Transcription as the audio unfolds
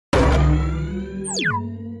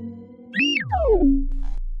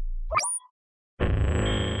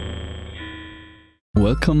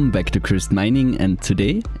Welcome back to Cursed Mining, and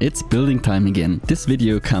today it's building time again. This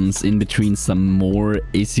video comes in between some more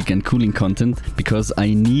ASIC and cooling content because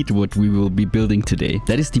I need what we will be building today.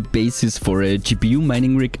 That is the basis for a GPU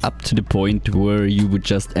mining rig up to the point where you would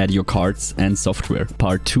just add your cards and software.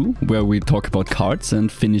 Part 2, where we talk about cards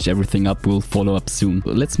and finish everything up, will follow up soon.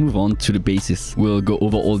 But let's move on to the basis. We'll go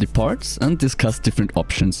over all the parts and discuss different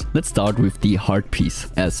options. Let's start with the hard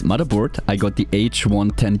piece. As motherboard, I got the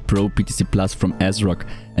H110 Pro BTC Plus from Asrock.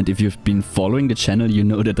 And if you've been following the channel, you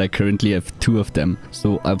know that I currently have 2 of them.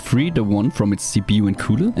 So I've freed the one from its CPU and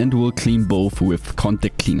cooler and will clean both with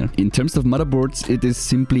contact cleaner. In terms of motherboards, it is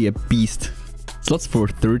simply a beast. Slots for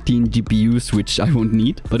 13 GPUs, which I won't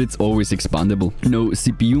need, but it's always expandable. No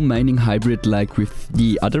CPU mining hybrid like with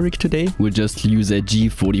the other rig today. We'll just use a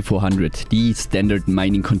G4400, the standard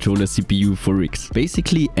mining controller CPU for rigs.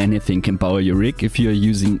 Basically anything can power your rig if you're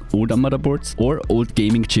using older motherboards, or old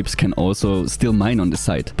gaming chips can also still mine on the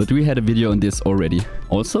side. But we had a video on this already.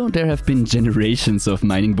 Also, there have been generations of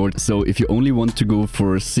mining boards, so if you only want to go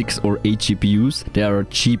for 6 or 8 GPUs, there are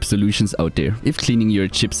cheap solutions out there. If cleaning your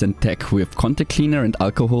chips and tech with contact cleaner and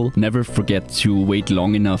alcohol, never forget to wait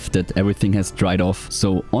long enough that everything has dried off.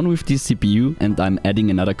 So on with this CPU, and I'm adding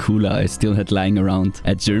another cooler I still had lying around.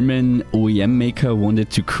 A German OEM maker wanted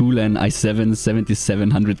to cool an i7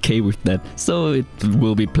 7700K with that, so it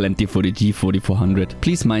will be plenty for the G4400.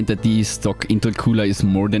 Please mind that the stock Intel cooler is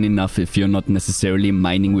more than enough if you're not necessarily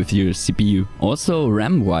mining with your CPU. Also,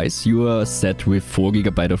 RAM wise, you are set with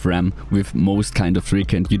 4GB of RAM with most kind of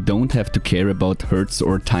rig, and you don't have to care about hertz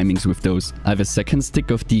or timings with those. I have a second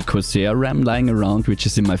stick of the Corsair RAM lying around, which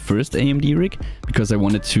is in my first AMD rig because I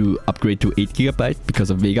wanted to upgrade to 8GB because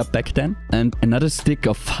of Vega back then, and another stick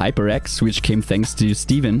of HyperX, which came thanks to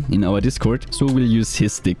Steven in our Discord, so we'll use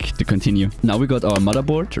his stick to continue. Now we got our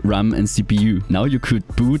motherboard, RAM and CPU. Now you could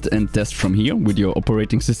boot and test from here with your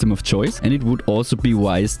operating system of choice, and it would also be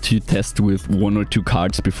wise to test with 1 or 2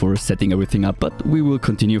 cards before setting everything up, but we will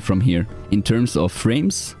continue from here. In terms of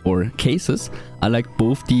frames or cases, I like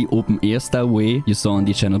both the open air style way you saw on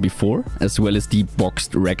the channel before, as well as the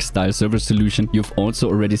boxed rack style server solution you've also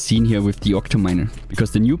already seen here with the Octominer.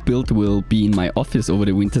 Because the new build will be in my office over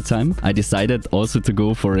the winter time, I decided also to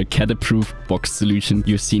go for a cat-proof boxed solution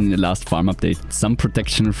you've seen in the last farm update. Some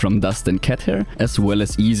protection from dust and cat hair, as well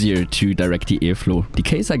as easier to direct the airflow. The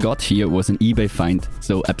case I got here was an eBay find,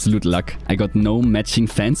 so absolute luck. I got no matching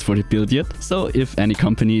fans for the build yet, so if any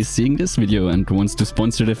company is seeing this video and wants to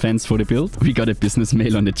sponsor the fans for the build, we got a business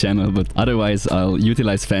mail on the channel, but otherwise I'll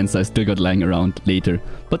utilize fans I still got lying around later,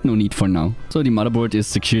 but no need for now. So the motherboard is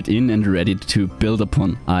secured in and ready to build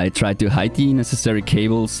upon. I tried to hide the necessary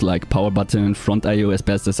cables like power button and front IO as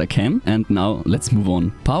best as I can, and now let's move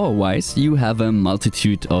on. Power wise, you have a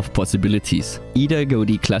multitude of possibilities. Either go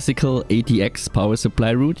the classical ATX power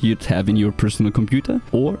supply route you'd have in your personal computer,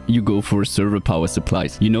 or you go for server power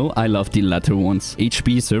supplies. You know I love the latter ones.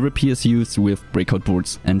 HP server PSUs with breakout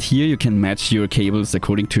boards, and here you can match your cables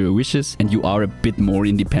according to your wishes and you are a bit more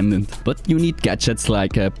independent. But you need gadgets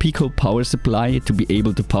like a Pico power supply to be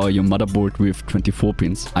able to power your motherboard with 24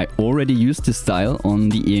 pins. I already used this style on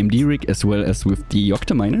the AMD rig as well as with the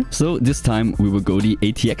Octominer, so this time we will go the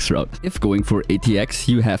ATX route. If going for ATX,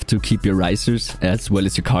 you have to keep your risers as well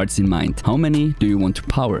as your cards in mind. How many do you want to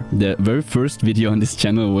power? The very first video on this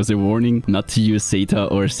channel was a warning not to use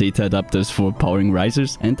SATA or SATA adapters for powering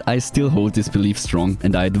risers, and I still hold this belief strong,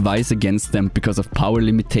 and I advise against them because of power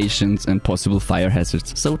limitations and possible fire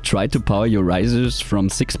hazards. So try to power your risers from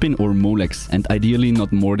 6-pin or Molex, and ideally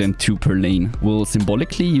not more than 2 per lane. We'll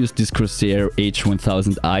symbolically use this Corsair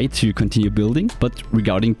H110i to continue building, but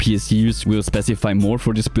regarding PSUs, we'll specify more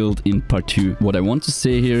for this build in part 2. What I want to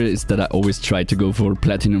say here is that I always try to go for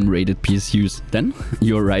platinum rated PSUs. Then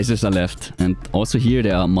your risers are left, and also here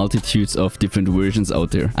there are multitudes of different versions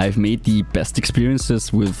out there. I've made the best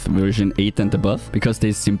experiences with version 8 and above because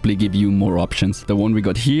they simply give you more options. The one we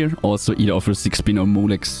got here also either offers 6-pin or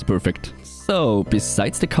Molex. Perfect. So,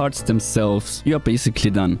 besides the cards themselves, you are basically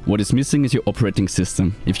done. What is missing is your operating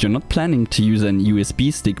system. If you're not planning to use an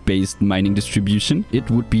USB stick-based mining distribution, it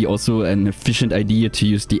would be also an efficient idea to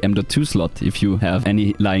use the M.2 slot if you have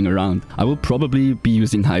any lying around. I will probably be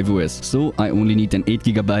using HiveOS, so I only need an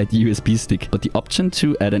 8GB USB stick, but the option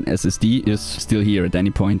to add an SSD is still here at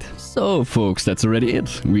any point. So folks, that's already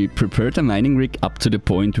it. We prepared a mining rig up to the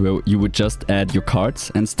point where you would just add your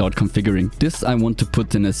cards and start configuring. This I want to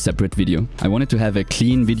put in a separate video. I wanted to have a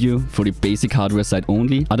clean video for the basic hardware side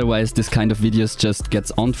only. Otherwise, this kind of videos just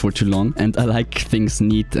gets on for too long, and I like things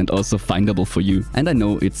neat and also findable for you. And I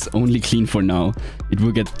know it's only clean for now. It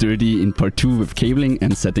will get dirty in part 2 with cabling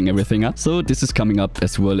and setting everything up. So this is coming up,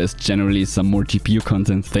 as well as generally some more GPU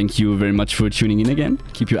content. Thank you very much for tuning in again.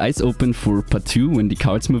 Keep your eyes open for part 2 when the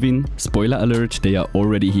cards move in. Spoiler alert, they are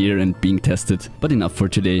already here and being tested. But enough for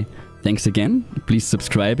today. Thanks again. Please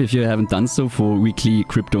subscribe if you haven't done so for weekly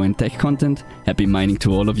crypto and tech content. Happy mining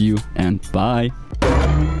to all of you, and bye!